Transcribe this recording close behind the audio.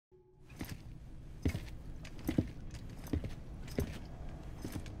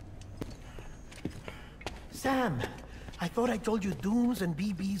Sam, I thought I told you dooms and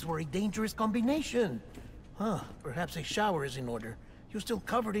BBs were a dangerous combination. Huh, perhaps a shower is in order. You're still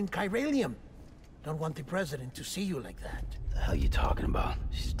covered in chiralium. Don't want the president to see you like that. The hell you talking about?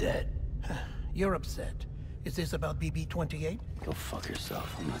 She's dead. You're upset. Is this about BB-28? Go fuck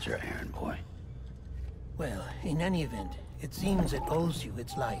yourself. I'm not your errand boy. Well, in any event, it seems it owes you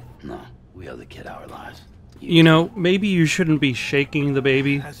its life. No, we owe the kid our lives. You know, maybe you shouldn't be shaking the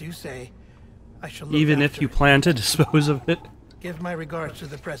baby. As you say, I shall look even if after you it. plan to dispose of it. Give my regards to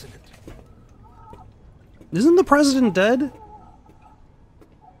the president. Isn't the president dead?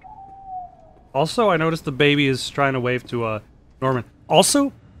 Also, I noticed the baby is trying to wave to Norman.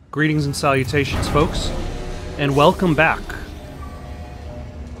 Also, greetings and salutations, folks, and welcome back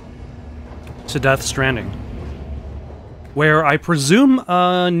to Death Stranding, where I presume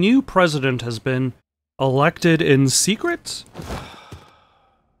a new president has been elected in secret?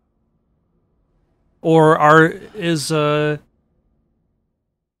 Or is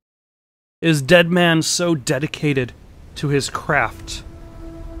Dead Man so dedicated to his craft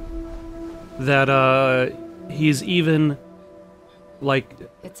that he's even like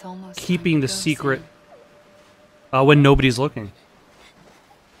keeping the secret when nobody's looking?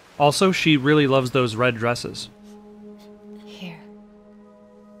 Also, she really loves those red dresses. Here.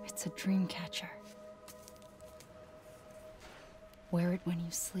 It's a dream catcher. Wear it when you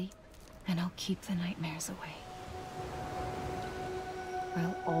sleep, and I'll keep the nightmares away.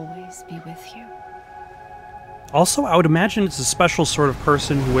 I'll always be with you. Also, I would imagine it's a special sort of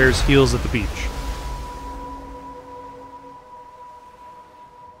person who wears heels at the beach.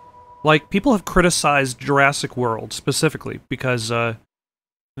 Like, people have criticized Jurassic World, specifically, because,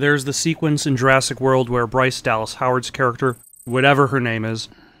 there's the sequence in Jurassic World where Bryce Dallas Howard's character, whatever her name is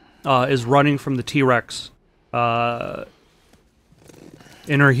running from the T-Rex,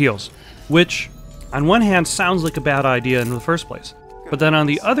 in her heels. Which, on one hand, sounds like a bad idea in the first place. But then on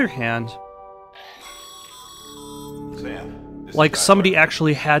the other hand, like somebody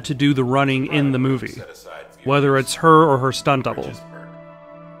actually had to do the running in the movie. Whether it's her or her stunt double.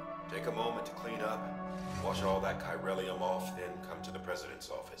 Take a moment to clean up, wash all that chiralium off, then come to the president's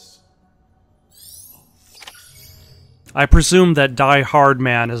office. I presume that Die Hard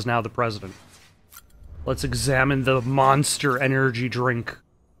Man is now the president. Let's examine the Monster Energy drink.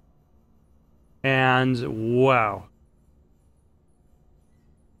 And wow.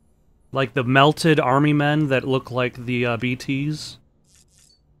 Like the melted army men that look like the BTs.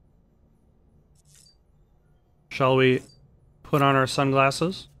 Shall we put on our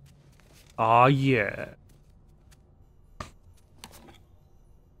sunglasses? Aw, yeah.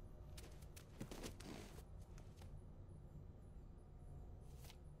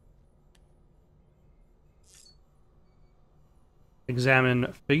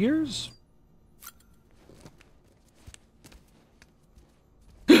 Examine figures?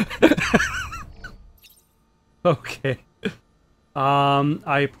 Okay.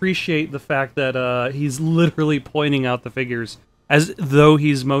 I appreciate the fact that he's literally pointing out the figures as though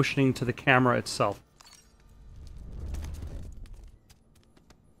he's motioning to the camera itself.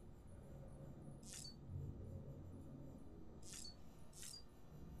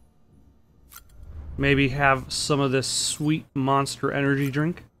 Maybe have some of this sweet Monster Energy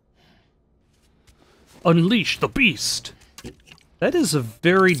drink. Unleash the beast! That is a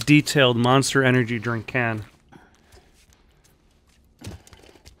very detailed Monster Energy drink can.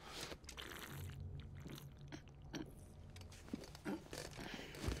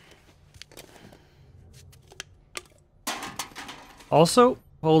 Also,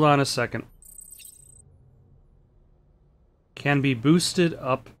 hold on a second. Can be boosted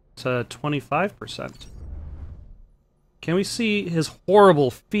up to 25%. Can we see his horrible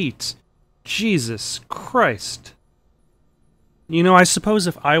feet? Jesus Christ. You know, I suppose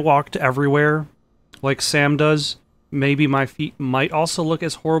if I walked everywhere, like Sam does, maybe my feet might also look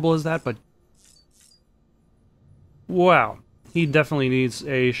as horrible as that, but... wow. He definitely needs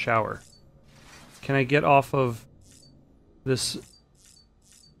a shower. Can I get off of this...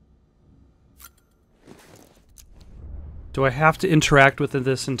 Do I have to interact with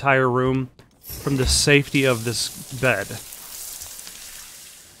this entire room from the safety of this bed?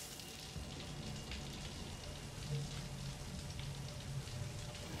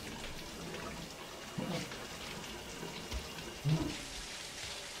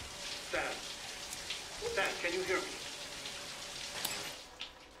 Sam, can you hear me?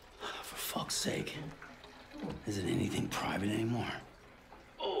 For fuck's sake. Isn't anything private anymore?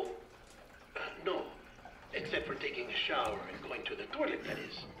 Oh, no. Except for taking a shower and going to the toilet, that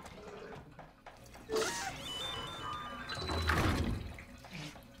is.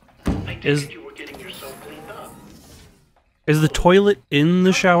 I think you were getting yourself cleaned up. Is the toilet in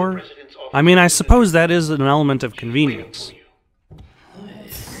the shower? I mean, I suppose that is an element of convenience.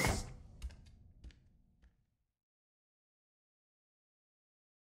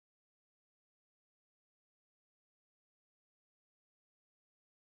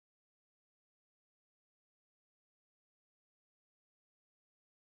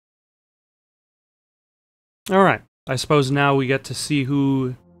 Alright, I suppose now we get to see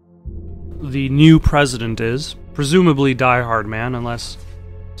who the new president is. Presumably Die Hard Man, unless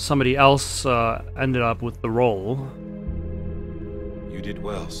somebody else ended up with the role. You did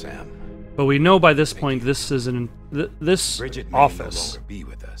well, Sam. But we know by this point this is this Bridget may office no longer be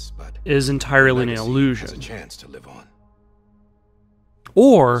with us, but is entirely an legacy illusion. has a chance to live on.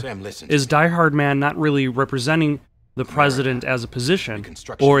 Or Sam, listen to is me. Die Hard Man not really representing the president as a position,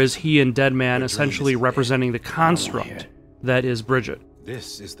 or is he and Dead Man essentially representing the construct that is Bridget?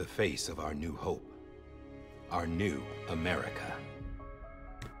 This is the face of our new hope. Our new America.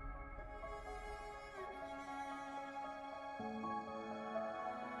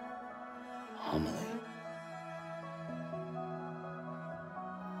 Homily.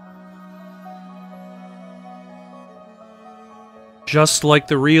 Just like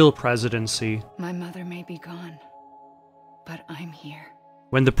the real presidency, My mother may be gone, but I'm here.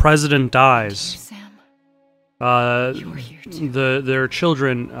 when the president You, dies, Sam? uh, You're here too. their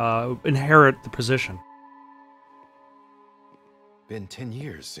children inherit the position. Been 10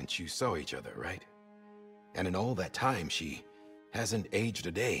 years since you saw each other, right? And in all that time, she hasn't aged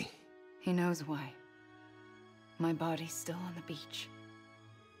a day. He knows why. My body's still on the beach.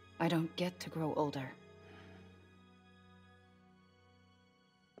 I don't get to grow older.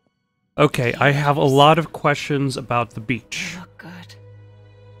 Okay, I have a lot of questions about the beach. You look good.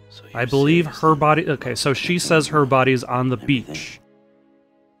 So I you're believe serious her then? body... Okay, so she says her body's on the beach.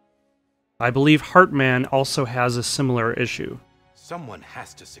 I believe Heartman also has a similar issue. Someone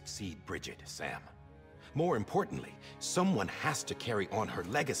has to succeed Bridget, Sam. More importantly, someone has to carry on her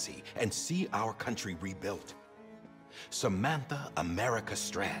legacy and see our country rebuilt. Samantha America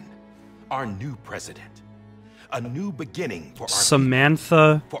Strand, our new president. A new beginning for our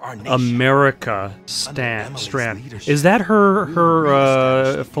Samantha for our nation. America Under Emily's Strand. leadership, Is that her we'll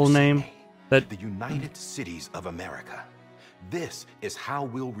reestablish the full name? UCA, That the United Cities of America. This is how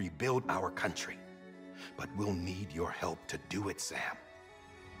we'll rebuild our country. But we'll need your help to do it, Sam.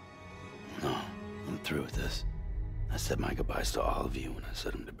 No, I'm through with this. I said my goodbyes to all of you when I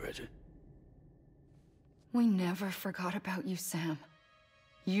said them to Bridget. We never forgot about you, Sam.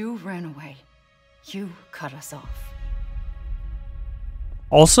 You ran away. You cut us off.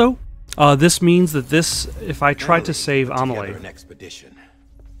 Also, this means that if I try to Emily save put together Amelie, an expedition.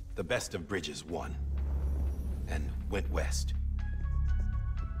 The best of Bridges won. And went west.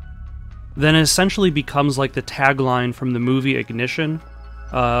 then it essentially becomes like the tagline from the movie Ignition,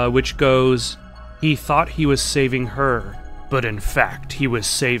 which goes, "He thought he was saving her, but in fact he was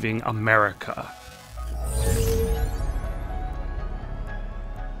saving America."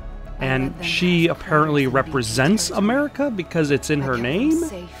 And she apparently represents America because it's in her I kept them name?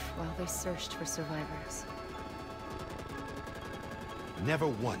 safe while they searched for survivors. Never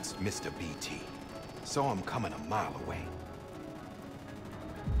once missed a BT. Saw him coming a mile away.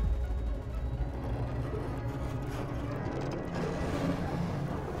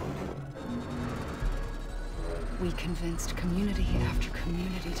 We convinced community after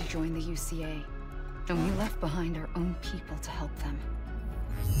community to join the UCA, and we left behind our own people to help them.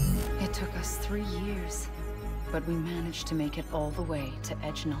 It took us 3 years, but we managed to make it all the way to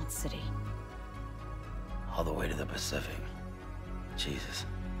Edgenalt City. All the way to the Pacific. Jesus.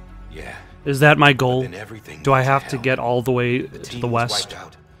 Yeah. Is that my goal? Then everything Do I went have to hell. get all the way The to team the was west? wiped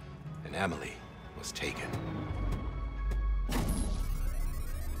out, and Emily was taken.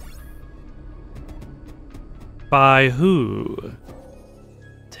 By who?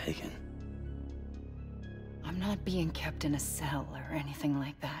 Taken. I'm not being kept in a cell or anything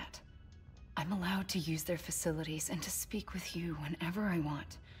like that. I'm allowed to use their facilities and to speak with you whenever I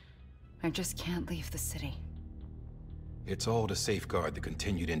want. I just can't leave the city. It's all to safeguard the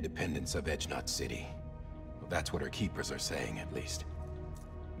continued independence of Edgenalt City. Well, that's what our keepers are saying, at least.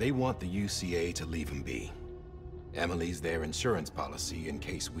 They want the UCA to leave him be. Emily's their insurance policy in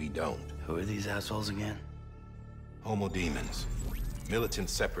case we don't. Who are these assholes again? Homo Demons. Militant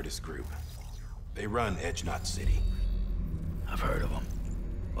separatist group. They run Edgenalt City. I've heard of them.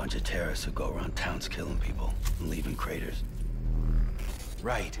 Bunch of terrorists who go around towns killing people and leaving craters.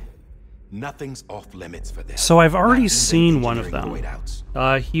 Right. Nothing's off limits for them. So I've already Not even seen one of engineering them.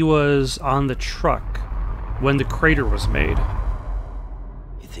 voidouts. He was on the truck when the crater was made.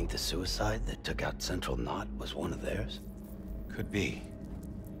 You think the suicide that took out Central Knot was one of theirs? Could be.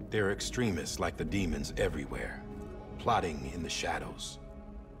 There are extremists like the demons everywhere, plotting in the shadows.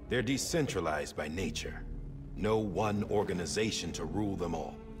 They're decentralized by nature. No one organization to rule them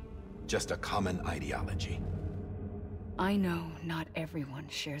all. Just a common ideology. I know not everyone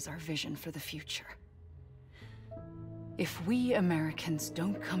shares our vision for the future. If we Americans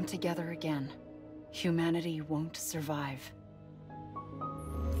don't come together again, humanity won't survive.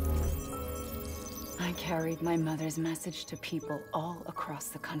 I carried my mother's message to people all across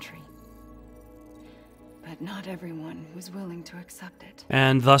the country. But not everyone was willing to accept it.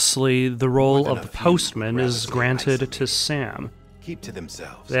 And thusly, the role More than of a the few postman rather is stay granted to isolated. Sam. Keep to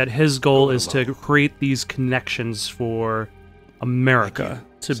themselves. That his goal Go is to alone. create these connections for America, Like you,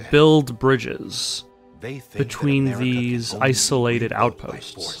 to Sam. build bridges They think that between America can these only be isolated rebuilt by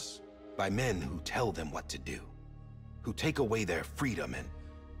outposts. force, by men who tell them what to do, who take away their freedom and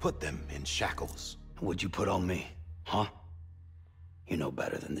put them in shackles. What'd you put on me, huh? You know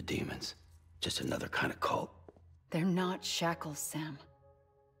better than the demons. Just another kind of cult. They're not shackles, Sam.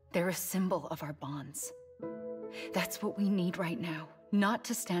 They're a symbol of our bonds. That's what we need right now. Not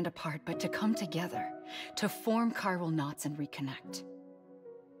to stand apart, but to come together. To form chiral knots and reconnect.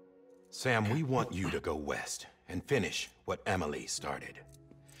 Sam, we want you to go west and finish what Emily started.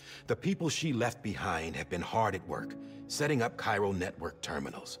 The people she left behind have been hard at work, setting up chiral network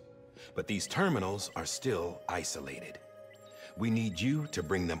terminals. But these terminals are still isolated. We need you to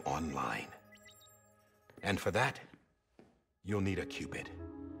bring them online. And for that, you'll need a Cupid.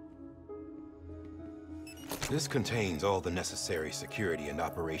 This contains all the necessary security and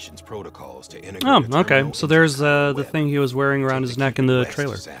operations protocols to integrate. Oh, a terminal okay. into So there's the the web. thing he was wearing around Take his the neck in Cupid the west,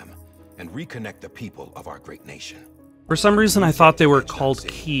 trailer. Sam, and reconnect the people of our great nation. For some reason, I thought they were Edge Knot called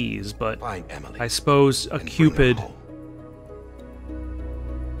City. keys, but Find Emily. I suppose a and bring her Cupid. home.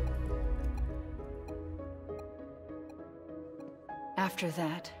 After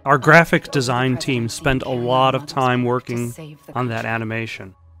that, Our I'll graphic take design over the team presidency spent and a carry lot my of mother's time work to working save the on that country.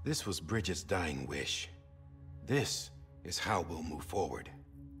 animation. This was Bridget's dying wish. This is how we'll move forward.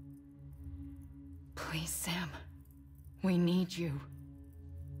 Please, Sam. We need you.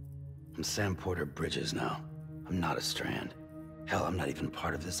 I'm Sam Porter Bridges now. I'm not a Strand. Hell, I'm not even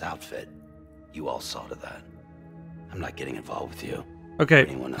part of this outfit. You all saw to that. I'm not getting involved with you. Okay,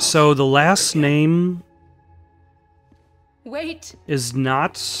 Anyone else? so the last Again. name Wait! is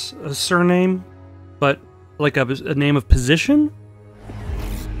not a surname, but like a name of position?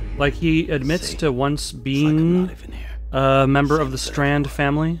 Like he admits See? to once It's like I'm being not even here. a member of Sam the said Strand I would.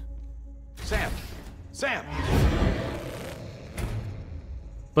 family, Sam! Sam!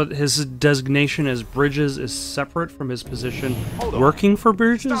 but his designation as Bridges is separate from his position Hold on. working for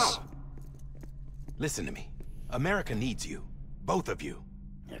Bridges? Stop! Listen to me. America needs you. Both of you.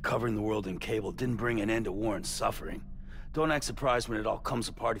 Yeah, covering the world in cable didn't bring an end to war and suffering. Don't act surprised when it all comes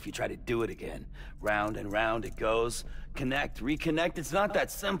apart if you try to do it again. Round and round it goes. Connect, reconnect, it's not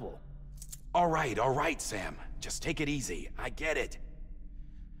that simple. All right, Sam. Just take it easy. I get it.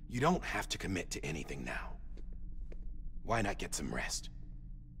 You don't have to commit to anything now. Why not get some rest?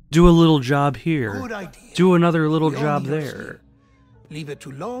 Do a little job here. Good idea. Do another little We all job need our there. sleep. Leave it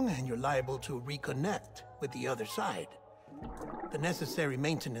too long and you're liable to reconnect with the other side. The necessary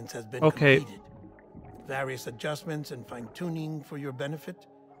maintenance has been Okay. completed. Various adjustments and fine-tuning for your benefit.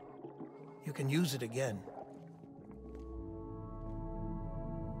 You can use it again.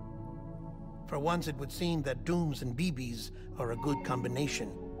 For once, it would seem that Dooms and BBs are a good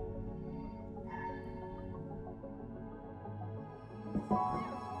combination.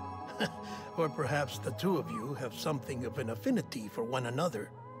 Or perhaps the two of you have something of an affinity for one another.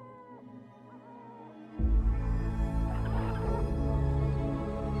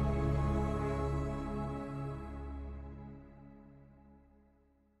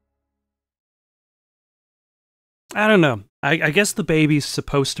 I don't know. I guess the baby's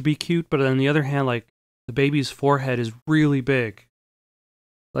supposed to be cute, but on the other hand, like, the baby's forehead is really big.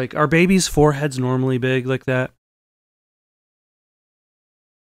 Like, are babies' foreheads normally big like that?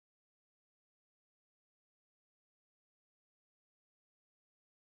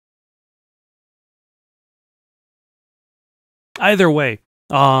 Either way,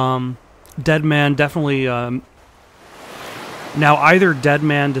 Deadman definitely, now either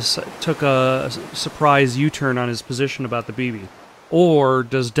Deadman took a surprise U-turn on his position about the BB, or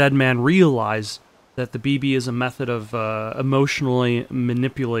does Deadman realize that the BB is a method of emotionally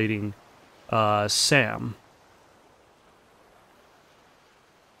manipulating Sam?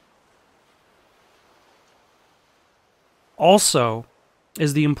 Also,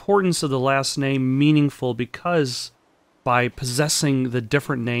 is the importance of the last name meaningful because by possessing the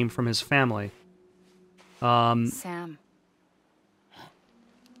different name from his family, Sam,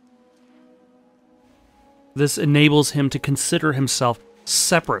 This enables him to consider himself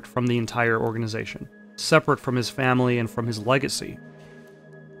separate from the entire organization, separate from his family and from his legacy.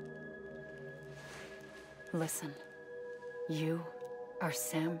 Listen, you are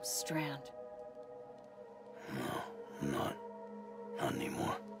Sam Strand. No, I'm not. Not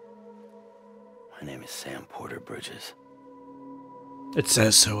anymore. My name is Sam Porter Bridges. It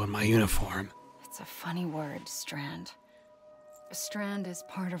says so in my uniform. It's a funny word, Strand. A strand is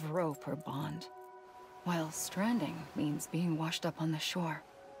part of rope or bond, while stranding means being washed up on the shore.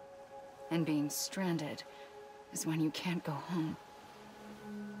 And being stranded is when you can't go home.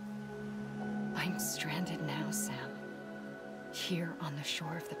 I'm stranded now, Sam. Here on the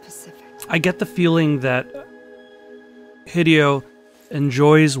shore of the Pacific. I get the feeling that Hideo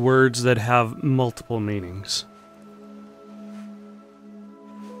enjoys words that have multiple meanings.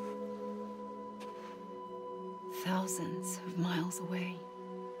 Thousands of miles away,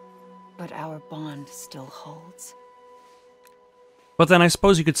 but our bond still holds. But then I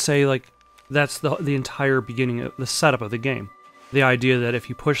suppose you could say, like, that's the entire beginning of the setup of the game. The idea that if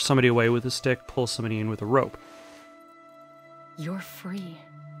you push somebody away with a stick, pull somebody in with a rope. You're free,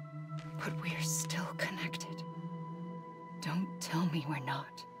 but we're still connected. Don't tell me we're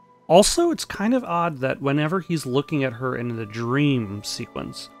not. Also, it's kind of odd that whenever he's looking at her in the dream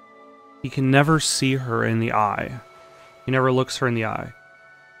sequence, he can never see her in the eye. He never looks her in the eye.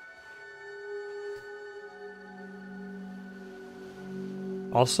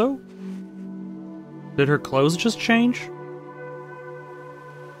 Also, did her clothes just change?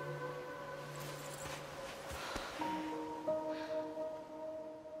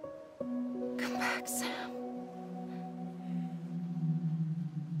 Come back, Sam.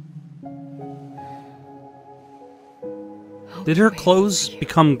 Did her clothes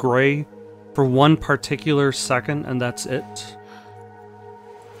become gray for one particular second and that's it?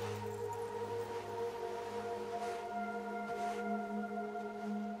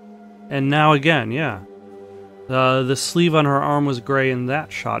 And now again, yeah. The sleeve on her arm was gray in that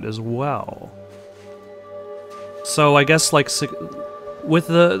shot as well. So I guess, like, with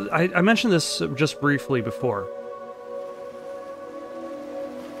the... I mentioned this just briefly before.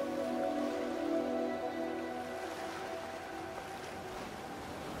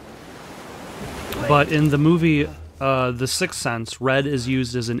 But in the movie The Sixth Sense, red is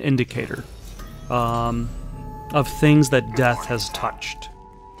used as an indicator of things that death has touched.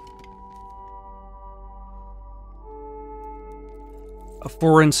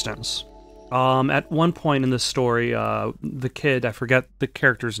 For instance, at one point in the story, the kid, I forget the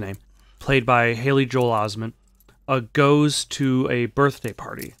character's name, played by Haley Joel Osment, goes to a birthday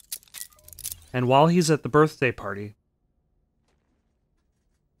party. And while he's at the birthday party...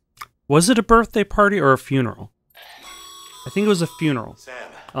 Was it a birthday party or a funeral? I think it was a funeral.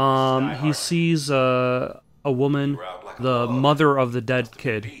 He sees a woman, the mother of the dead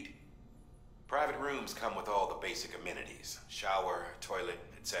kid. Private rooms come with all the basic amenities. Shower, toilet,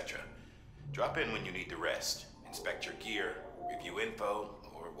 etc. Drop in when you need to rest. Inspect your gear, review info,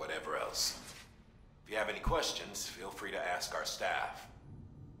 or whatever else. If you have any questions, feel free to ask our staff.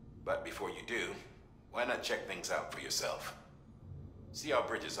 But before you do, why not check things out for yourself? See how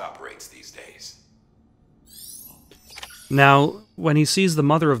Bridges operates these days. Now, when he sees the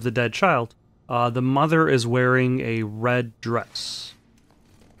mother of the dead child, the mother is wearing a red dress.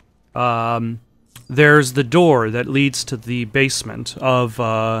 There's the door that leads to the basement of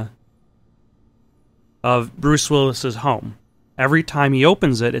Bruce Willis's home. Every time he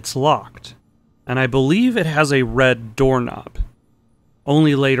opens it, it's locked. And I believe it has a red doorknob.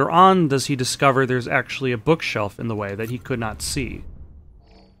 Only later on does he discover there's actually a bookshelf in the way that he could not see.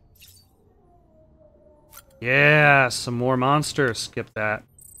 Yeah, some more monsters. Skip that.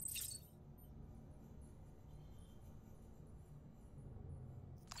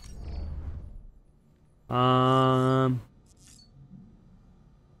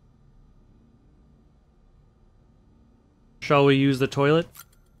 Shall we use the toilet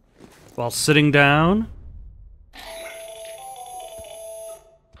while sitting down?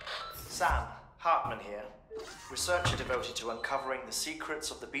 Sam, Hartman here, researcher devoted to uncovering the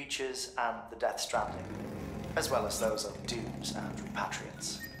secrets of the beaches and the Death Stranding, as well as those of dooms and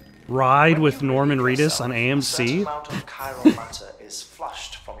repatriates. Ride When with you Norman relieve Reedus yourself, on a certain AMC? amount of chiral matter is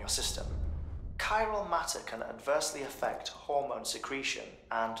flushed from your system. Chiral matter can adversely affect hormone secretion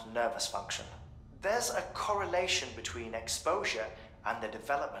and nervous function. There's a correlation between exposure and the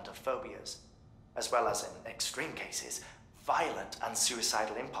development of phobias, as well as, in extreme cases, violent and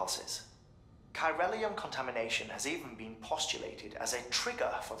suicidal impulses. Chiralium contamination has even been postulated as a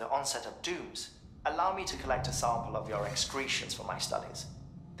trigger for the onset of dooms. Allow me to collect a sample of your excretions for my studies.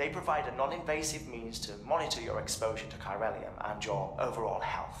 They provide a non-invasive means to monitor your exposure to chiralium and your overall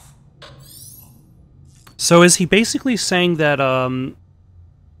health. So is he basically saying that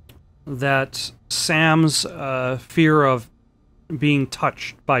that Sam's fear of being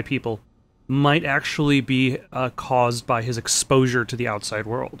touched by people might actually be caused by his exposure to the outside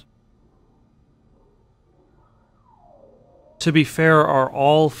world? To be fair, are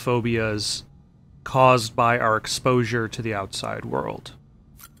all phobias caused by our exposure to the outside world?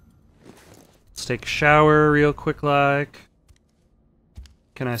 Let's take a shower real quick, like.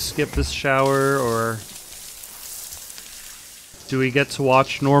 Can I skip this shower, or do we get to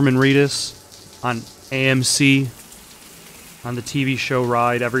watch Norman Reedus on AMC on the TV show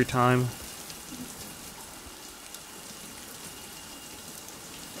Ride every time?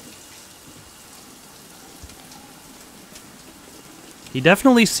 He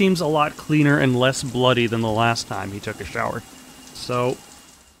definitely seems a lot cleaner and less bloody than the last time he took a shower. So...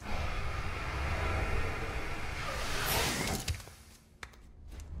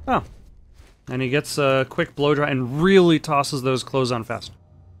 oh. And he gets a quick blow dry and really tosses those clothes on fast.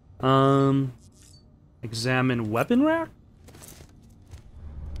 Examine weapon rack?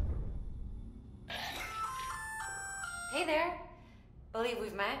 Hey there. Believe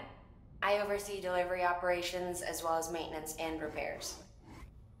we've met. I oversee delivery operations as well as maintenance and repairs.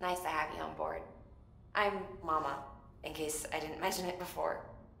 Nice to have you on board. I'm Mama, in case I didn't mention it before.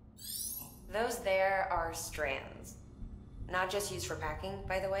 Those there are strands. Not just used for packing,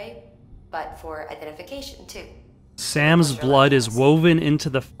 by the way, but for identification, too. Sam's blood is woven into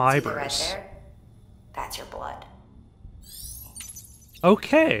the See the red fibers. there? That's your blood.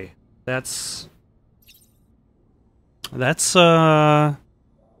 Okay. That's a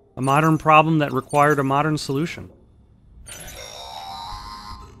modern problem that required a modern solution.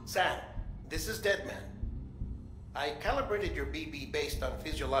 Sam, this is Deadman. I calibrated your BB based on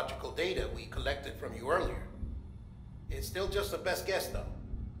physiological data we collected from you earlier. It's still just a best guess, though.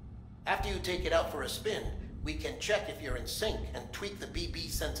 After you take it out for a spin, we can check if you're in sync and tweak the BB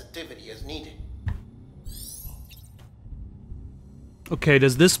sensitivity as needed. Okay,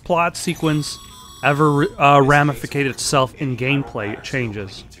 does this plot sequence ever ramificate itself in gameplay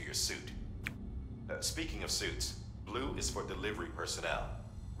changes? To your suit. Speaking of suits, blue is for delivery personnel,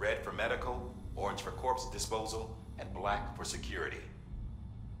 red for medical, orange for corpse disposal, and black for security.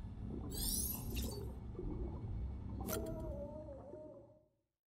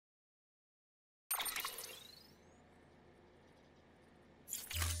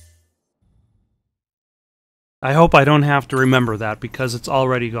 I hope I don't have to remember that, because it's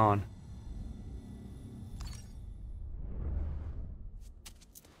already gone.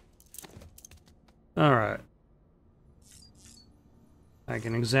 Alright. I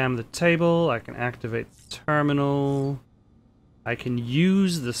can examine the table, I can activate the terminal, I can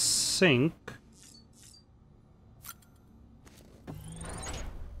use the sink.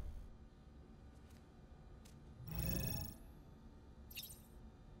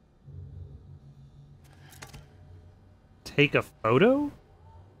 Take a photo?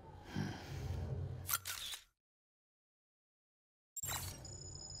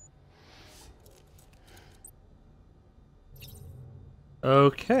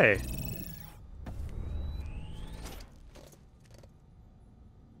 Okay.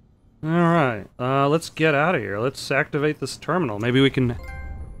 Alright, let's get out of here. Let's activate this terminal. Maybe we can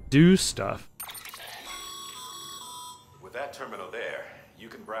do stuff. With that terminal there, you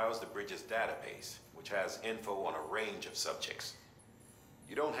can browse the bridge's database, which has info on a range of subjects.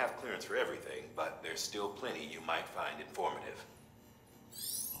 You don't have clearance for everything, but there's still plenty you might find informative.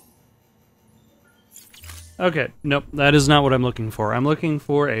 Okay, nope, that is not what I'm looking for. I'm looking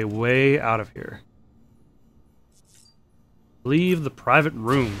for a way out of here. Leave the private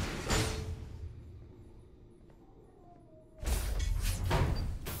room.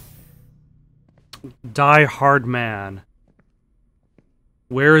 Die Hard Man.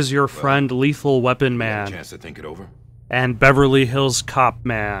 Where is your friend Lethal Weapon Man? Chance to think it over? And Beverly Hills Cop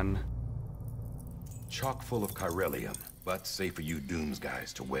Man. Chock full of chiralium, but safe for you Dooms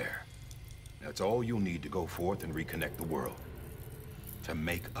guys to wear. That's all you'll need to go forth and reconnect the world. To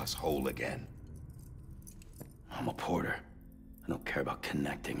make us whole again. I'm a porter. I don't care about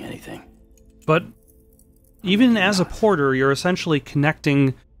connecting anything. But even as a porter, you're essentially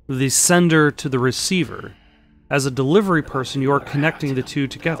connecting the sender to the receiver. As a delivery person, you are connecting the two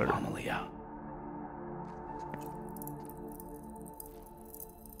together.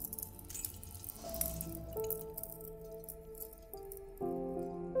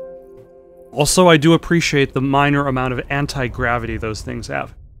 Also, I do appreciate the minor amount of anti-gravity those things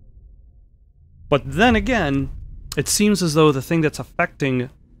have. But then again, it seems as though the thing that's affecting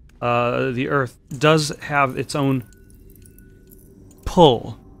the Earth does have its own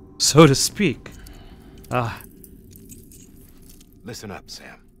pull, so to speak. Listen up,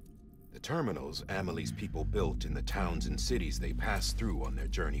 Sam. The terminals Amelie's people built in the towns and cities they passed through on their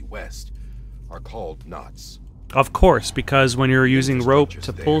journey west are called knots. Of course, because when you're using rope to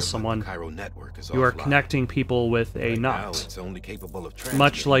Infrastructure's pull there, someone, but the Cairo network is you are offline. connecting people with a Right now, knot. it's only capable of Much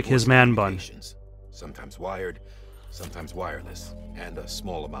transmitting like his voice man bun. communications, sometimes wired, sometimes wireless, and a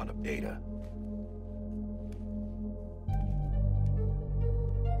small amount of data.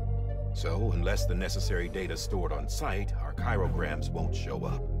 So, unless the necessary data stored on site, our chirograms won't show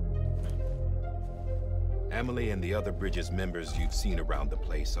up. Amelie and the other Bridges members you've seen around the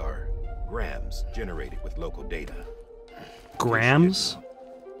place are grams generated with local data. Grams?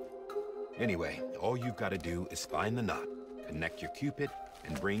 Anyway, all you've got to do is find the knot, connect your Cupid,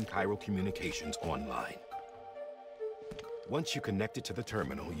 and bring Cairo communications online. Once you connect it to the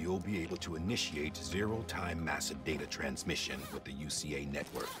terminal, you'll be able to initiate zero-time massive data transmission with the UCA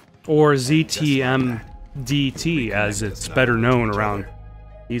network. Or ZTMDT, as it's better known around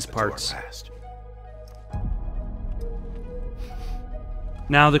these parts.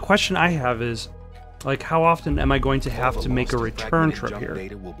 Now, the question I have is, like, how often am I going to have to make a return trip here?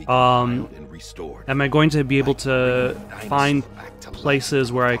 Am I going to be able to find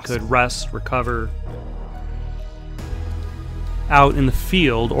places where I could rest, recover out in the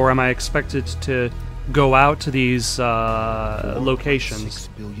field, or am I expected to go out to these locations,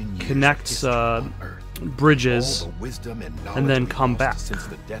 connect bridges, and then come back? Since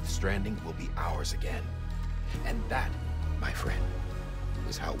the Death Stranding will be ours again. And that, my friend,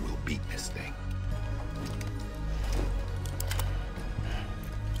 is how we'll beat this thing.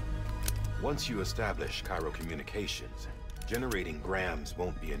 Once you establish Cairo communications, generating grams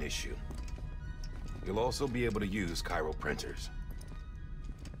won't be an issue. You'll also be able to use Cairo printers.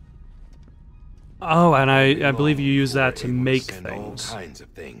 Oh, and I believe you use that to make Send things. all kinds of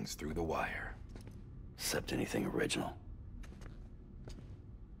things through the wire. Except anything original.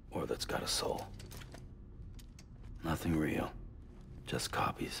 Or that's got a soul. Nothing real. Just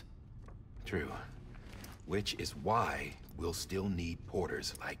copies. True. Which is why we'll still need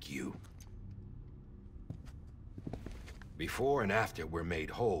porters like you. Before and after we're made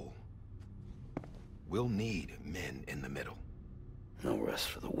whole, we'll need men in the middle. No rest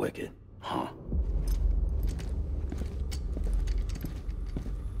for the wicked, huh?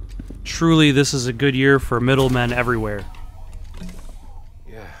 Truly, this is a good year for middlemen everywhere.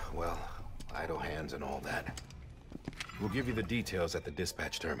 Yeah, well, idle hands and all that. We'll give you the details at the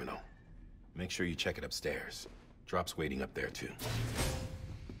dispatch terminal. Make sure you check it upstairs. Drop's waiting up there, too.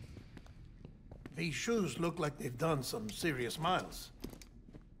 These shoes look like they've done some serious miles.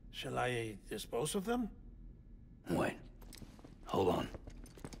 Shall I dispose of them? Wait. Hold on.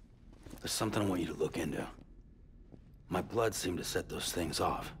 There's something I want you to look into. My blood seemed to set those things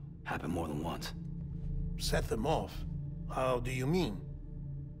off. Happened more than once. Set them off? How do you mean?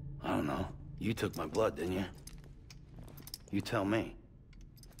 I don't know. You took my blood, didn't you? You tell me.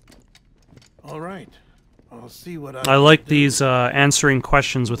 All right. I'll see what I like these answering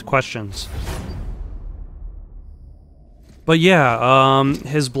questions with questions. But yeah,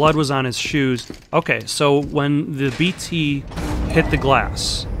 his blood was on his shoes. Okay, so when the BT hit the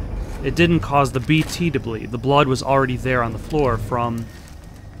glass, it didn't cause the BT to bleed. The blood was already there on the floor from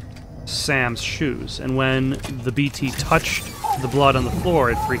Sam's shoes. And when the BT touched the blood on the floor,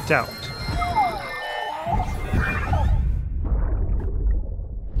 it freaked out.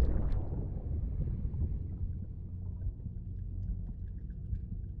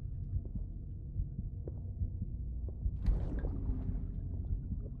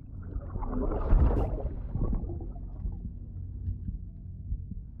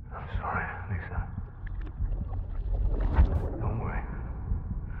 Sorry, Lisa. Don't worry.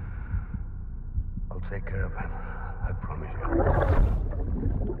 I'll take care of it. I promise you.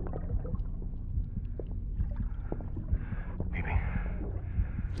 Baby.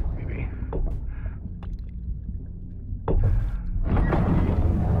 Baby.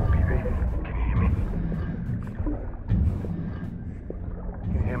 Baby, can you hear me?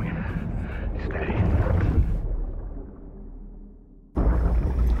 Can you hear me? Steady.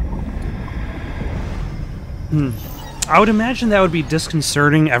 I would imagine that would be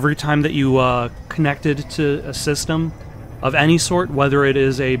disconcerting every time that you connected to a system of any sort, whether it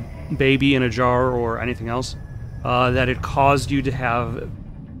is a baby in a jar or anything else, that it caused you to have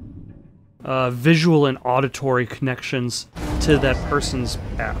visual and auditory connections to that person's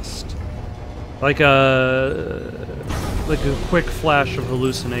past. Like a quick flash of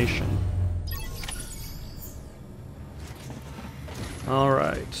hallucination.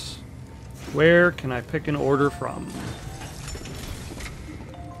 Alright. Where can I pick an order from?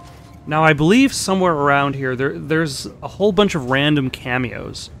 Now, I believe somewhere around here, there's a whole bunch of random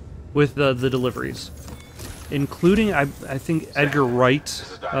cameos with the deliveries. Including, I think Edgar Wright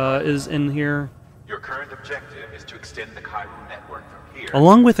is in here. Your current objective is to extend the chiral network from here.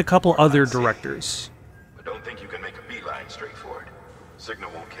 Along with a couple other directors. But don't think you can make a beeline straight for it.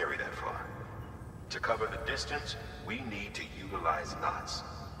 Signal won't carry that far. To cover the distance, we need to utilize knots.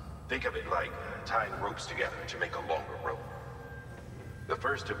 Think of it like tying ropes together to make a longer rope. The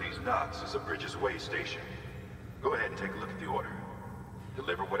first of these knots is a Bridges Way station. Go ahead and take a look at the order.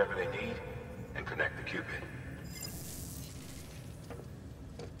 Deliver whatever they need, and connect the Cupid.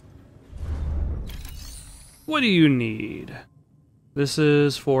 What do you need? This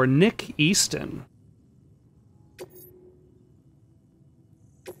is for Nick Easton.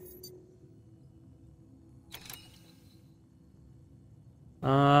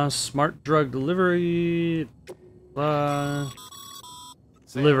 Smart drug delivery.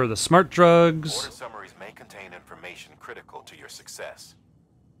 Deliver the smart drugs. Order summaries may contain information critical to your success.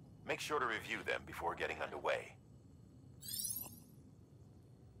 Make sure to review them before getting underway.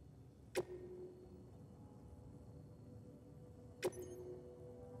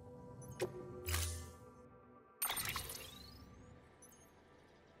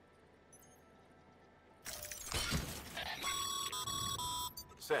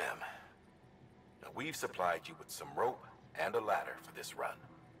 Sam, now we've supplied you with some rope and a ladder for this run.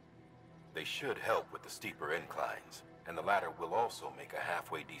 They should help with the steeper inclines, and the ladder will also make a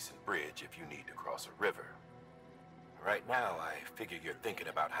halfway decent bridge if you need to cross a river. Right now, I figure you're thinking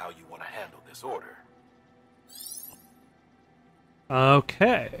about how you want to handle this order.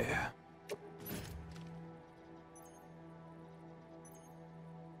 Okay.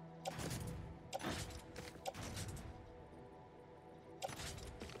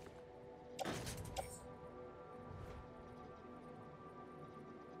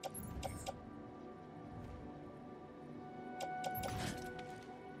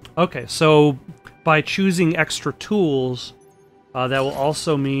 Okay, so by choosing extra tools, that will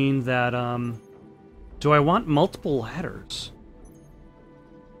also mean that, do I want multiple ladders?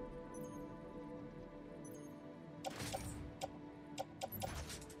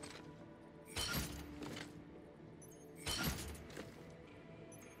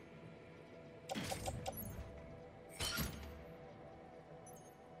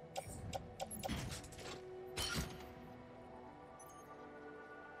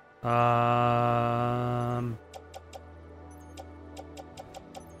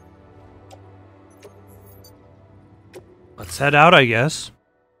 Let's head out, I guess.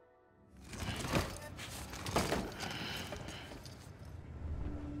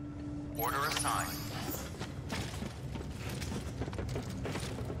 Order assigned.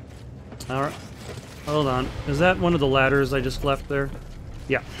 Alright. Hold on. Is that one of the ladders I just left there?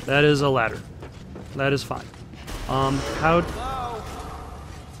 Yeah, that is a ladder. That is fine. How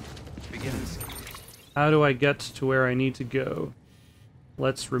do I get to where I need to go?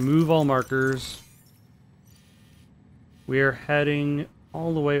 Let's remove all markers. We are heading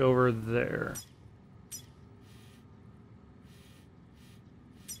all the way over there.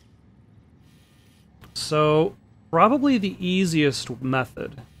 So, probably the easiest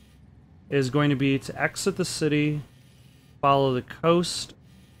method is going to be to exit the city, follow the coast.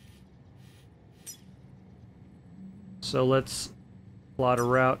 So let's plot a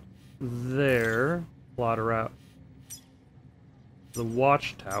route there, plot a route the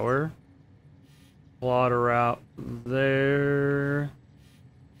watchtower, plot a route there,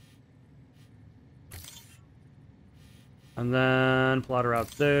 and then plot a route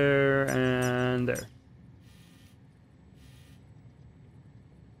there and there.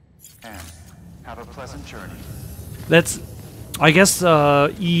 And have a pleasant journey. That's, I guess,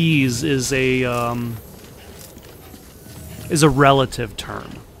 ease is a relative term.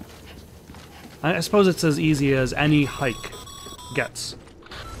 I suppose it's as easy as any hike gets.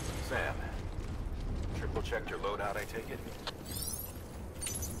 Sam, triple checked your loadout, I take it?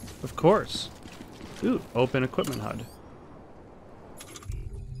 Of course. Ooh, open equipment HUD.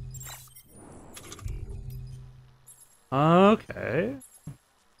 Okay.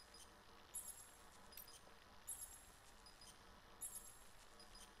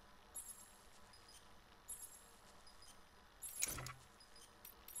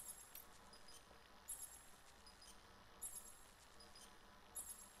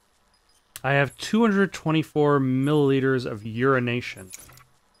 I have 224 milliliters of urination.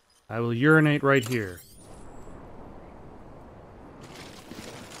 I will urinate right here.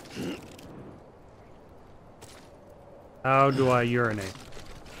 How do I urinate?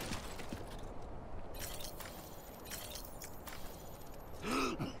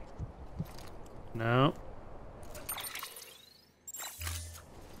 No.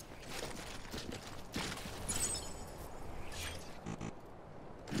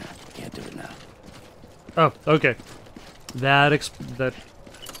 Can't do it now. Oh, okay. That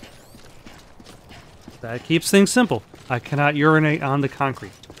keeps things simple. I cannot urinate on the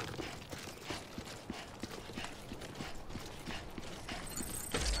concrete.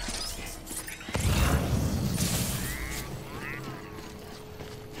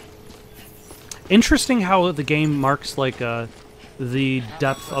 Interesting how the game marks like the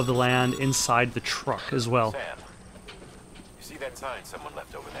depth of the land inside the truck as well. Sam, you see that sign someone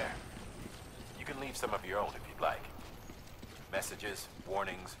left over there? You can leave some of your own if you'd like. Messages,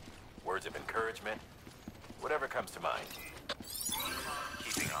 warnings, words of encouragement, whatever comes to mind.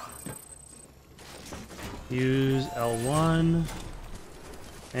 Keeping on. Use L1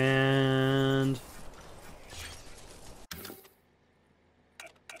 and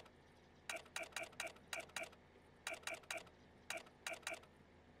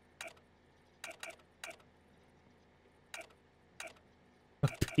a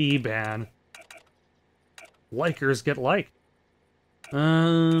P ban. Likers get liked.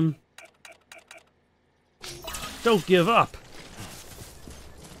 Don't give up.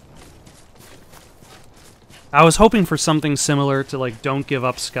 I was hoping for something similar to like Don't Give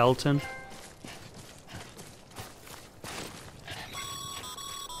Up Skeleton.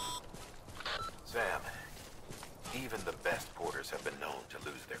 Sam, even the best porters have been known to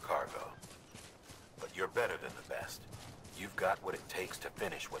lose their cargo. But you're better than the best. You've got what it takes to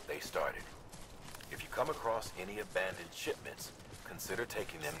finish what they started. If you come across any abandoned shipments, consider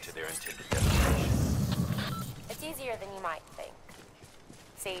taking them to their intended destination. It's easier than you might think.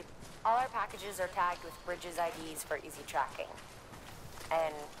 See, all our packages are tagged with Bridges IDs for easy tracking.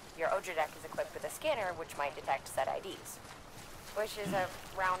 And your Odra deck is equipped with a scanner which might detect said IDs. Which is a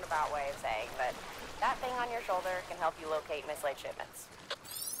roundabout way of saying that that thing on your shoulder can help you locate mislaid shipments.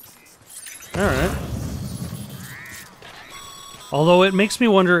 Alright. Although it makes me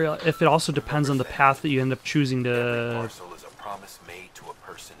wonder if it also depends on the path that you end up choosing Every to... parcel is a promise made to a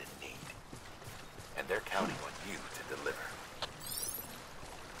person in need. And they're counting on you to deliver.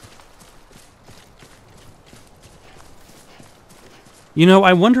 You know,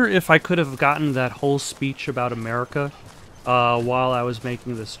 I wonder if I could have gotten that whole speech about America while I was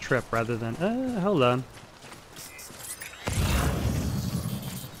making this trip, rather than... hold on.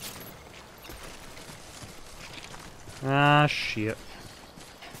 Ah, shit.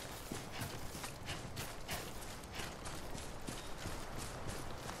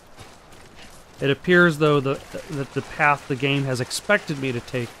 It appears, though, that the path the game has expected me to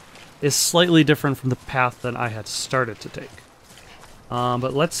take is slightly different from the path that I had started to take.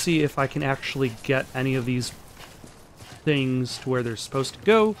 But let's see if I can actually get any of these things to where they're supposed to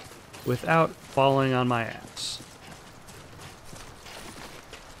go without falling on my ass.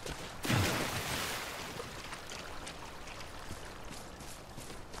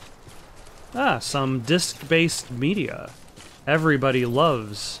 Ah, some disc-based media. Everybody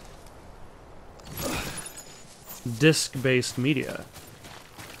loves disc-based media.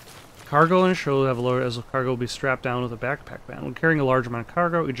 Cargo and show have a lower as the cargo will be strapped down with a backpack band. When carrying a large amount of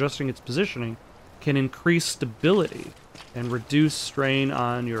cargo, adjusting its positioning can increase stability and reduce strain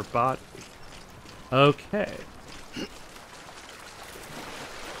on your body. Okay.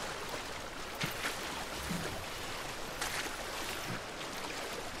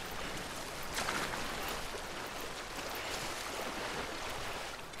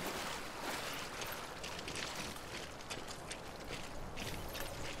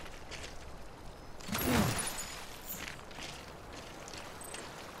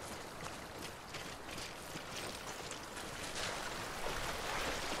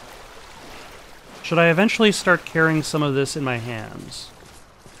 Should I eventually start carrying some of this in my hands?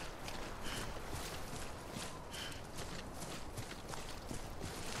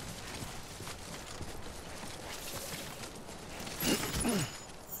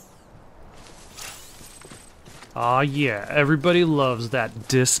 Aw, yeah, everybody loves that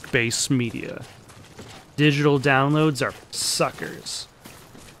disc-based media. Digital downloads are suckers.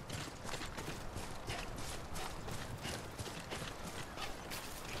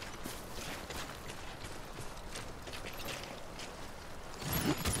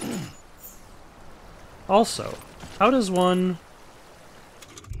 Also, how does one...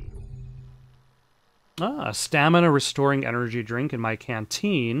 a stamina restoring energy drink in my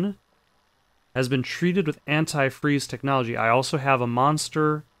canteen has been treated with anti-freeze technology. I also have a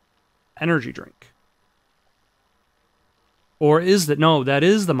monster energy drink. Or is that... no, that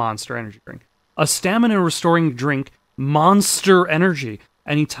is the monster energy drink. A stamina restoring drink, Monster Energy.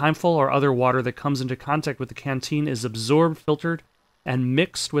 Any timefall or other water that comes into contact with the canteen is absorbed, filtered, and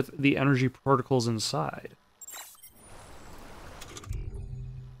mixed with the energy particles inside.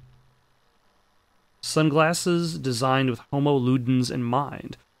 Sunglasses designed with Homo ludens in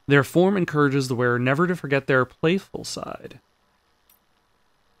mind. Their form encourages the wearer never to forget their playful side.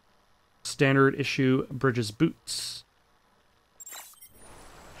 Standard issue Bridges boots.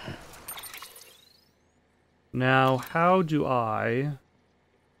 Now, how do I...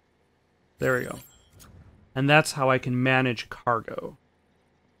 There we go. And that's how I can manage cargo.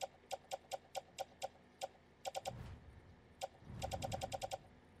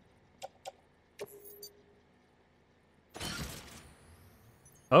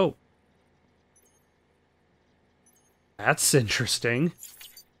 Oh. That's interesting.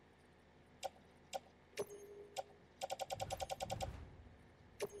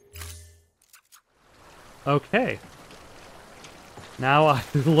 Okay. Now I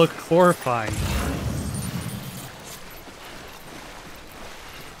look horrifying.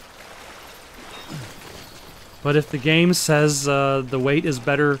 But if the game says the weight is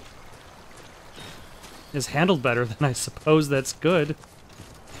better, is handled better, then I suppose that's good.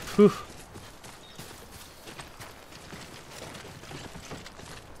 Whew.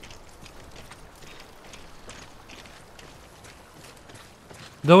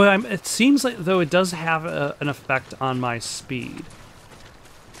 Though it seems like though it does have an effect on my speed.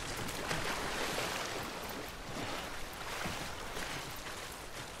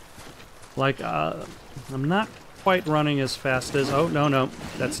 Like I'm not quite running as fast as no,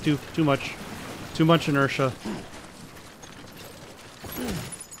 that's too much inertia.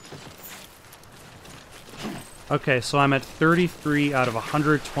 Okay, so I'm at 33 out of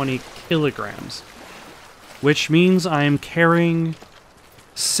 120 kilograms, which means I'm carrying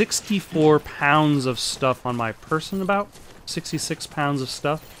 64 pounds of stuff on my person, about 66 pounds of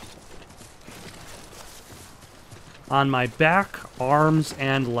stuff on my back, arms,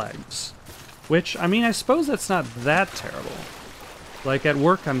 and legs. Which, I mean, I suppose that's not that terrible. Like, at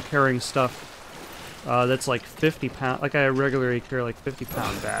work, I'm carrying stuff that's like 50 pounds. Like, I regularly carry like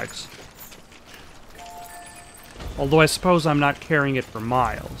 50-pound bags. Although I suppose I'm not carrying it for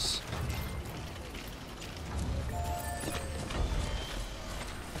miles.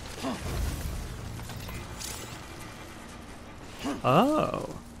 Oh.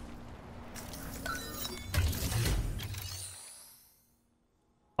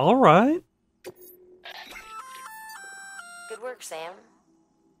 All right. Good work, Sam.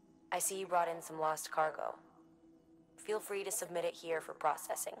 I see you brought in some lost cargo. Feel free to submit it here for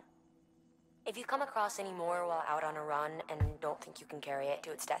processing. If you come across any more while out on a run and don't think you can carry it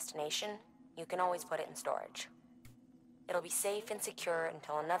to its destination, you can always put it in storage. It'll be safe and secure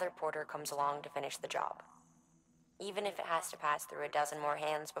until another porter comes along to finish the job. Even if it has to pass through a dozen more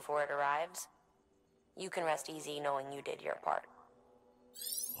hands before it arrives, you can rest easy knowing you did your part.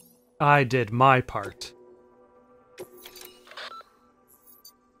 I did my part.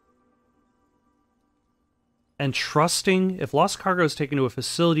 And trusting, if lost cargo is taken to a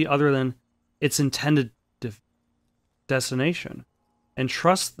facility other than its intended destination,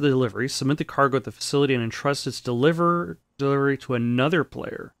 entrust the delivery, submit the cargo at the facility, and entrust its delivery to another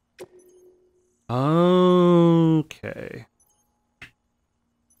player. Okay.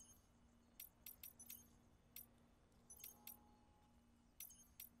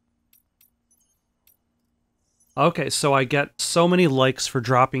 Okay, so I get so many likes for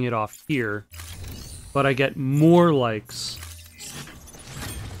dropping it off here, but I get more likes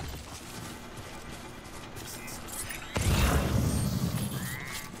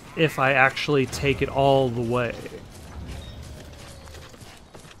if I actually take it all the way.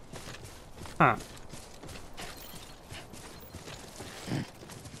 Huh.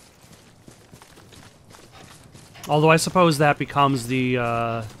 Although I suppose that becomes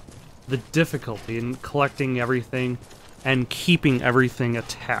the difficulty in collecting everything and keeping everything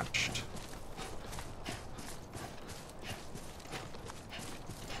attached.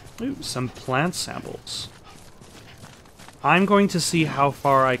 Ooh, some plant samples. I'm going to see how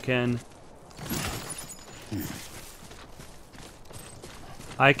far I can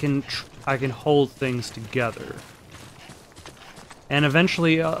hold things together. And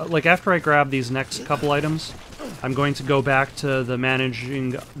eventually, like after I grab these next couple items, I'm going to go back to the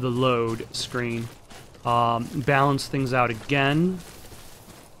managing the load screen, balance things out again.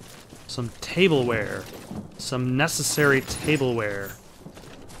 Some tableware, some necessary tableware.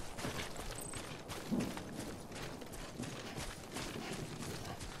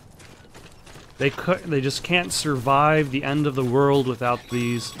 They just can't survive the end of the world without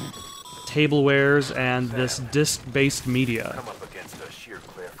these tablewares and this disc-based media. Come up against a sheer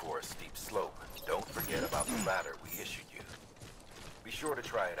cliff or a steep slope, don't forget about the ladder we issued you. Be sure to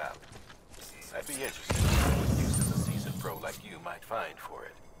try it out. I'd be interested in what use as a seasoned pro like you might find for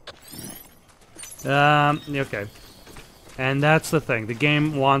it. Okay. And that's the thing. The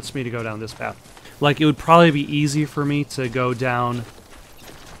game wants me to go down this path. Like, it would probably be easy for me to go down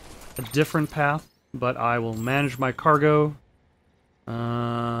a different path, but I will manage my cargo.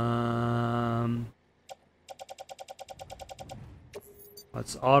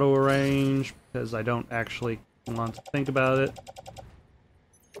 Let's auto-arrange, because I don't actually want to think about it.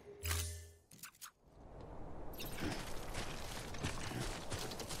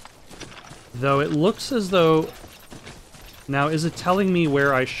 Though it looks as though... Now, is it telling me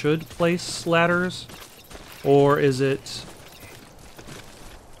where I should place ladders? Or is it...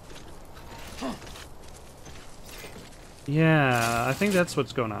 Yeah, I think that's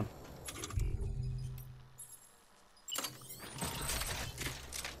what's going on.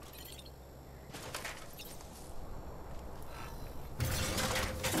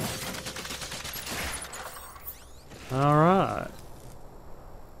 All right.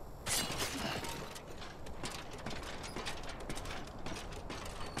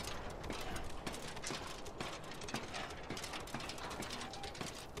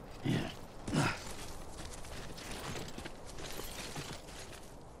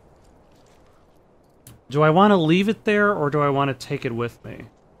 Do I want to leave it there, or do I want to take it with me?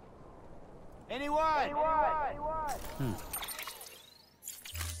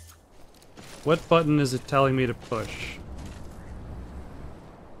 What button is it telling me to push?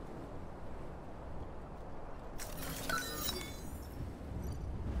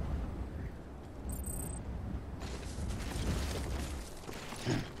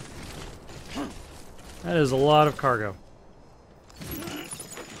 That is a lot of cargo.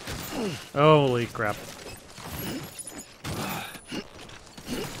 Holy crap.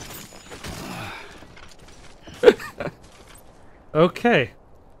 Okay.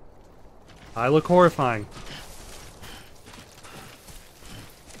 I look horrifying.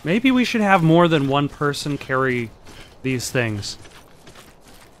 Maybe we should have more than one person carry these things.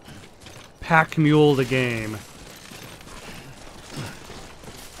 Pack mule the game.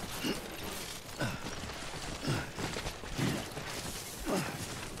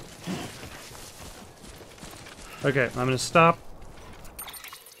 Okay, I'm gonna stop.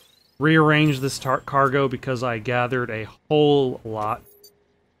 Rearrange this cargo because I gathered a whole lot.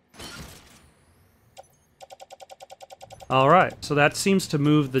 Alright, so that seems to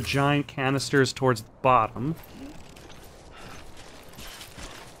move the giant canisters towards the bottom.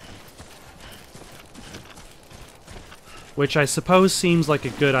 Which I suppose seems like a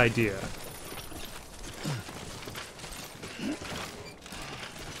good idea.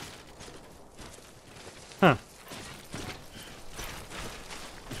 Huh.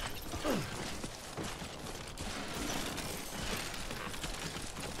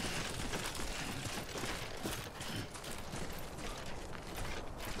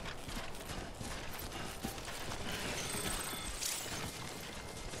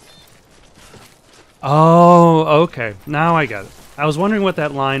 Oh, okay. Now I get it. I was wondering what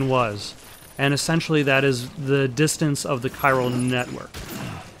that line was. And essentially that is the distance of the chiral network.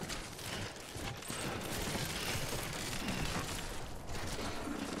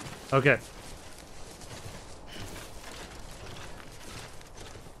 Okay.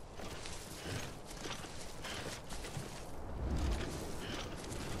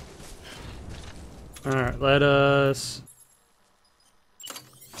 Alright, let us...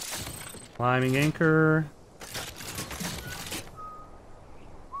 Climbing anchor.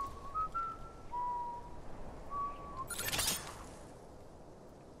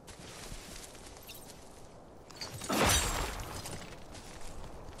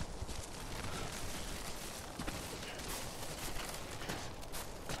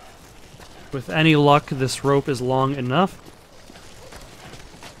 With any luck, this rope is long enough.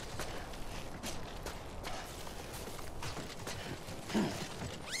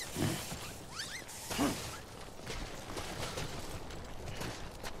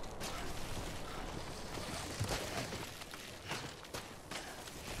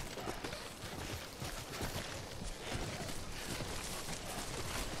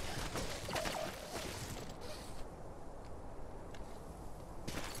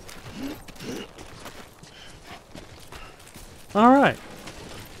 Alright.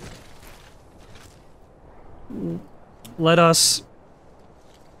 Let us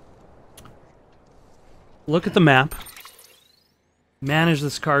look at the map. Manage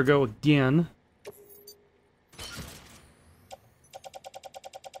this cargo again.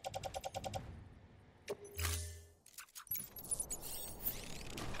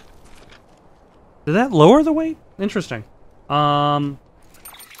 Did that lower the weight? Interesting.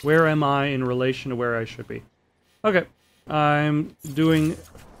 Where am I in relation to where I should be? Okay. I'm doing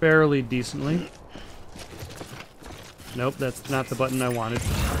fairly decently. Nope, that's not the button I wanted.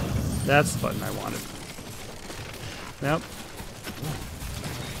 That's the button I wanted. Nope.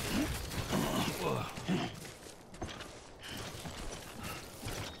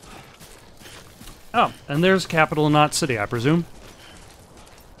 Oh, and there's Capital Knot City, I presume.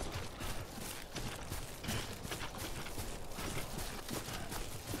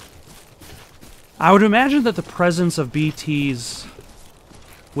 I would imagine that the presence of BTs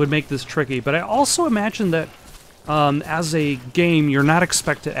would make this tricky, but I also imagine that as a game, you're not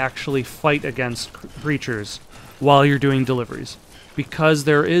expected to actually fight against creatures while you're doing deliveries, because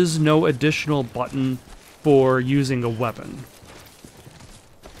there is no additional button for using a weapon.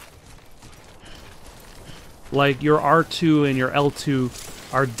 Like, your R2 and your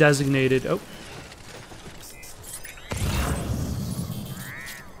L2 are designated... Oh.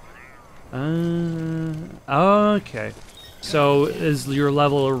 Okay. So, is your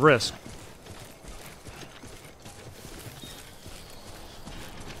level of risk.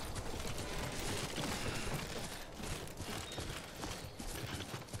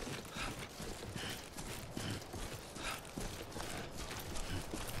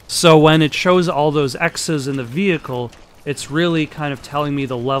 So when it shows all those X's in the vehicle, it's really kind of telling me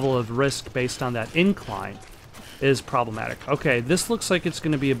the level of risk based on that incline is problematic. Okay, this looks like it's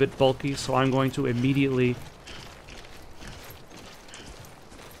going to be a bit bulky, so I'm going to immediately...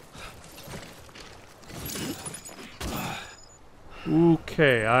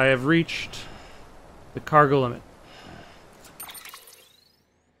 Okay, I have reached the cargo limit.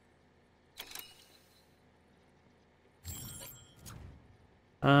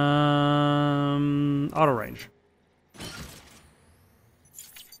 Auto range.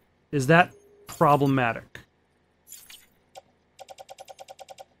 Is that problematic?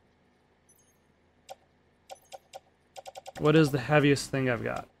 What is the heaviest thing I've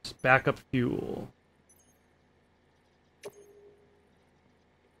got? Backup fuel.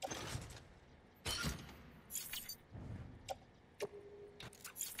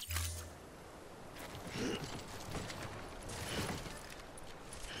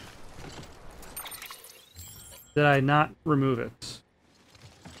 Did I not remove it?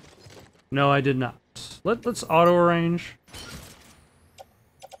 No, I did not. Let's auto arrange.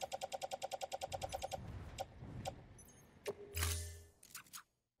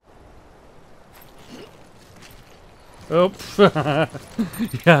 Oh, yeah,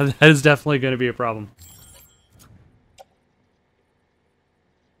 that is definitely going to be a problem.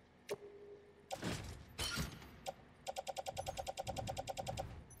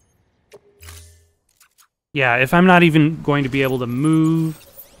 Yeah, if I'm not even going to be able to move...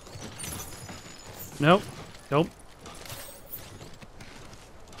 Nope. Nope.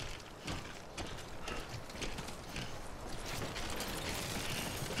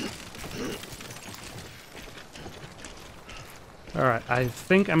 Alright, I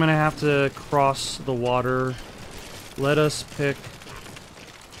think I'm gonna have to cross the water. Let us pick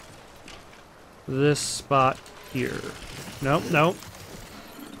this spot here. Nope, nope.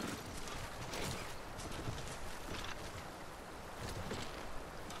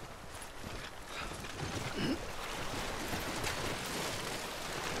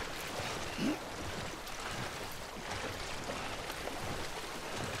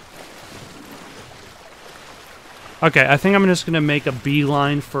 Okay, I think I'm just gonna make a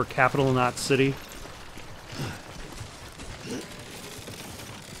beeline for Capital Knot City.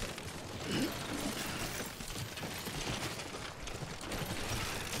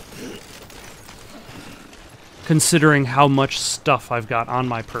 Considering how much stuff I've got on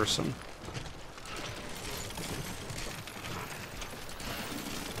my person.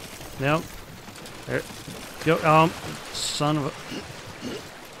 Nope. There. Go, son of a...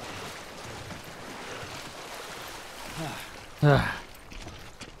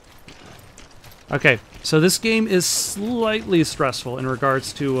 Okay, so this game is slightly stressful in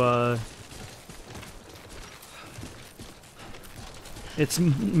regards to, it's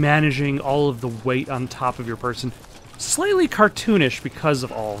managing all of the weight on top of your person. Slightly cartoonish because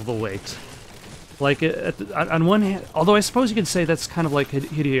of all of the weight. Like, on one hand, although I suppose you could say that's kind of like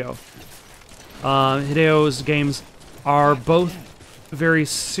Hideo. Hideo's games are both very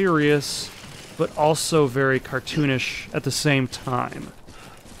serious, but also very cartoonish at the same time.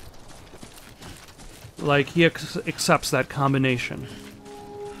 Like, he accepts that combination.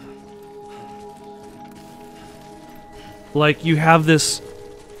 Like, you have this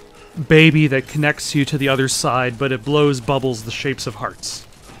baby that connects you to the other side, but it blows bubbles the shapes of hearts.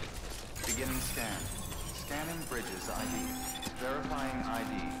 Beginning scan.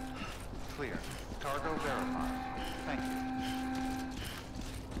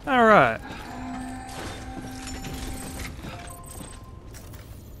 Alright.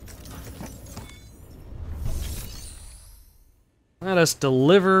 Let us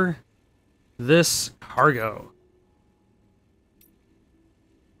deliver this cargo.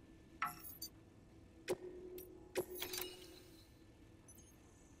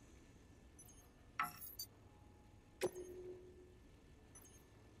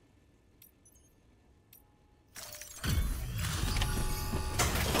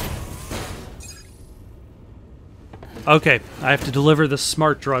 Okay, I have to deliver the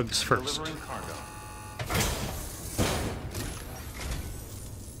smart drugs first. Delivering cargo.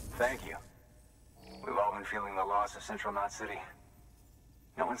 Thank you. We've all been feeling the loss of Central Knot City.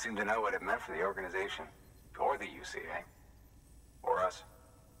 No one seemed to know what it meant for the organization, or the UCA, or us.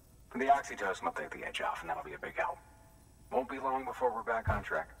 For the oxytocin will take the edge off, and that'll be a big help. Won't be long before we're back on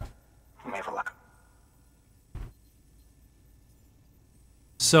track. We may have luck.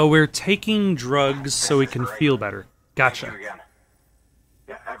 So we're taking drugs so we can feel better. Gotcha. Thank you again.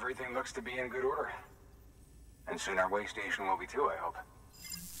 Yeah, everything looks to be in good order. And soon our way station will be too, I hope.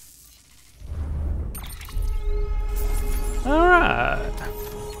 Alright.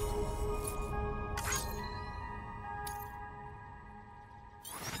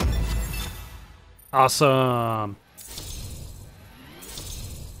 Awesome.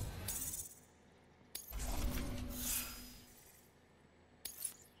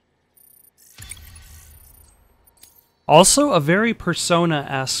 Also, a very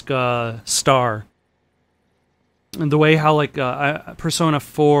Persona-esque star. And the way how, like, Persona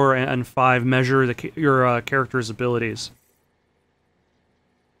 4 and 5 measure your character's abilities.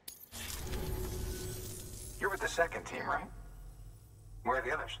 You're with the second team, right? Where are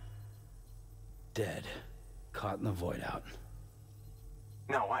the others? Dead. Caught in the void out.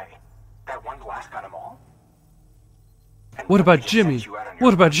 No way. That one blast got them all? And What about they just Jimmy? sent you out on your What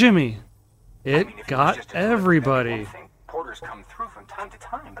own? about Jimmy? It I mean, if it was got just a delivery, that'd be everybody. one thing. Porters come through from time to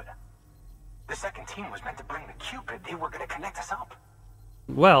time, but the second team was meant to bring the Cupid. They were going to connect us up.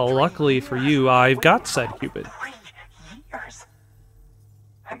 Well, luckily for you, I've got said Cupid. 3 years.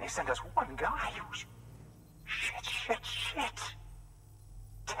 And they sent us one guy who's... Shit.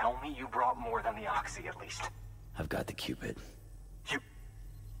 Tell me you brought more than the Oxy, at least. I've got the Cupid. You...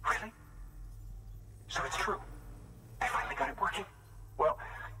 Really? So it's true. They finally got it working. Well,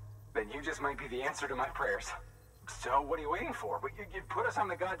 then you just might be the answer to my prayers. So what are you waiting for? You put us on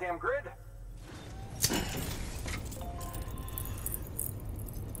the goddamn grid.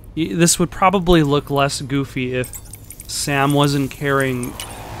 This would probably look less goofy if Sam wasn't carrying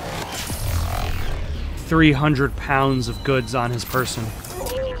 300 pounds of goods on his person.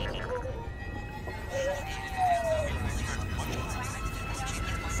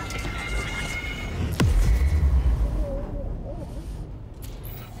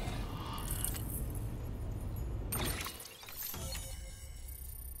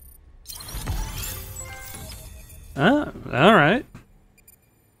 Ah, all right.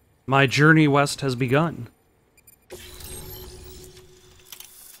 My journey west has begun.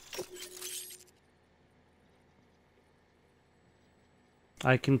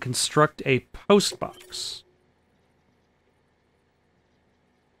 I can construct a post box.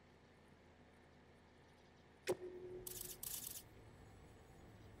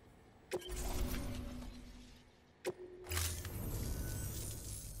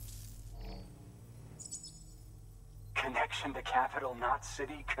 Connection to Capital Knot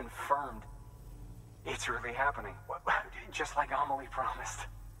City confirmed. It's really happening. Just like Amelie promised.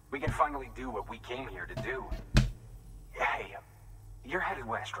 We can finally do what we came here to do. Hey, you're headed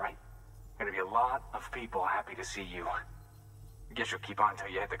west, right? Gonna be a lot of people happy to see you. Guess you'll keep on till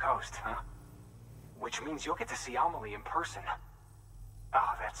you hit the coast, huh? Which means you'll get to see Amelie in person.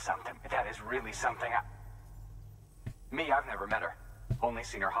 Oh, that's something. That is really something. I've never met her. Only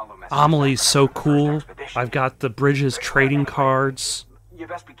seen her hollow messages. Amelie's so cool. I've got the Bridges trading cards.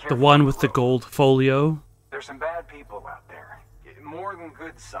 The one with the gold folio. There's some bad people out there. More than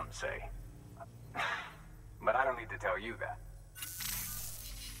good, some say. But I don't need to tell you that.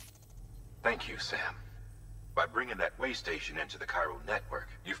 Thank you, Sam. By bringing that way station into the Cairo network,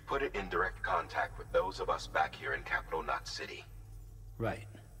 you've put it in direct contact with those of us back here in Capital Knot City. Right.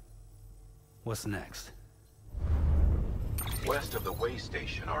 What's next? West of the way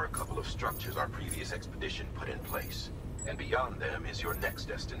station are a couple of structures our previous expedition put in place. And beyond them is your next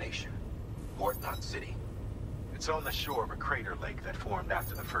destination, Port Knot City. It's on the shore of a crater lake that formed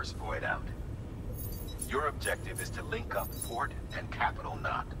after the first void out. Your objective is to link up Port and Capital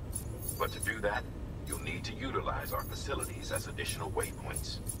Knot. But to do that, you'll need to utilize our facilities as additional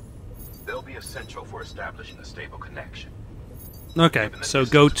waypoints. They'll be essential for establishing a stable connection. Okay, so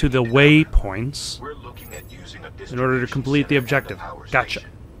go to the waypoints We're looking at using a in order to complete the objective. Gotcha.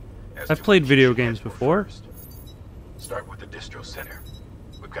 I've played video games before. Start with the distro center.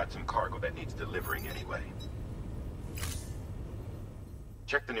 We've got some cargo that needs delivering anyway.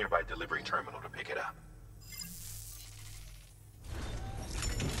 Check the nearby delivery terminal to pick it up.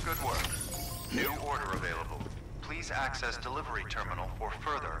 Good work. New order available. Please access delivery terminal for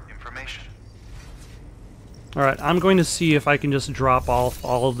further information. Alright, I'm going to see if I can just drop off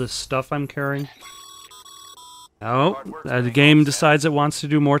all of this stuff I'm carrying. No, the game decides it wants to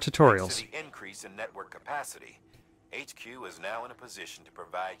do more tutorials. Thanks to the increase in network capacity, HQ is now in a position to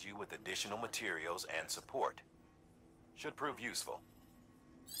provide you with additional materials and support. Should prove useful.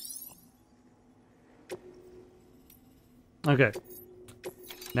 Okay.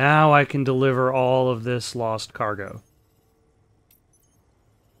 Now I can deliver all of this lost cargo.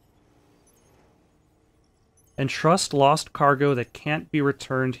 Entrust lost cargo that can't be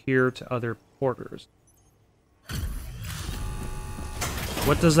returned here to other porters.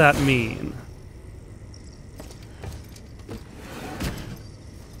 What does that mean?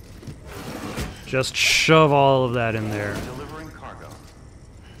 Just shove all of that in there. Delivering cargo.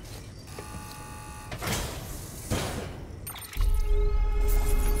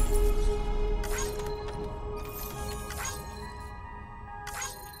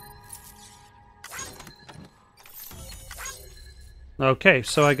 Okay,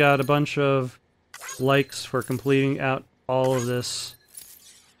 so I got a bunch of likes for completing out all of this.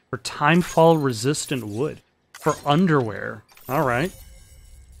 For timefall resistant wood. For underwear. Alright.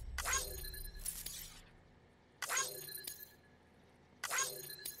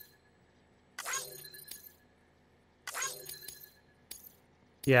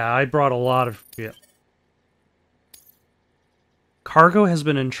 Yeah, I brought a lot of... Yeah. Cargo has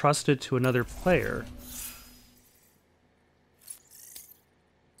been entrusted to another player.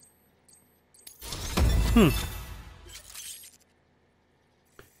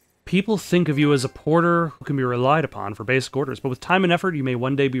 People think of you as a porter who can be relied upon for basic orders, but with time and effort, you may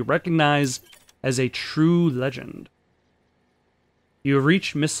one day be recognized as a true legend. You have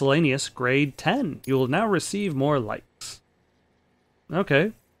reached miscellaneous grade 10. You will now receive more likes.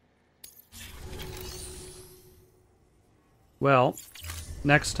 Okay. Well,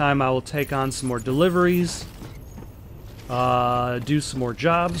 next time I will take on some more deliveries, do some more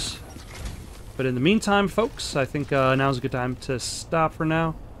jobs. But in the meantime, folks, I think now's a good time to stop for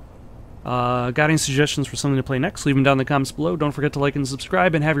now. Got any suggestions for something to play next? Leave them down in the comments below. Don't forget to like and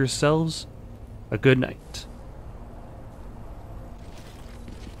subscribe, and have yourselves a good night.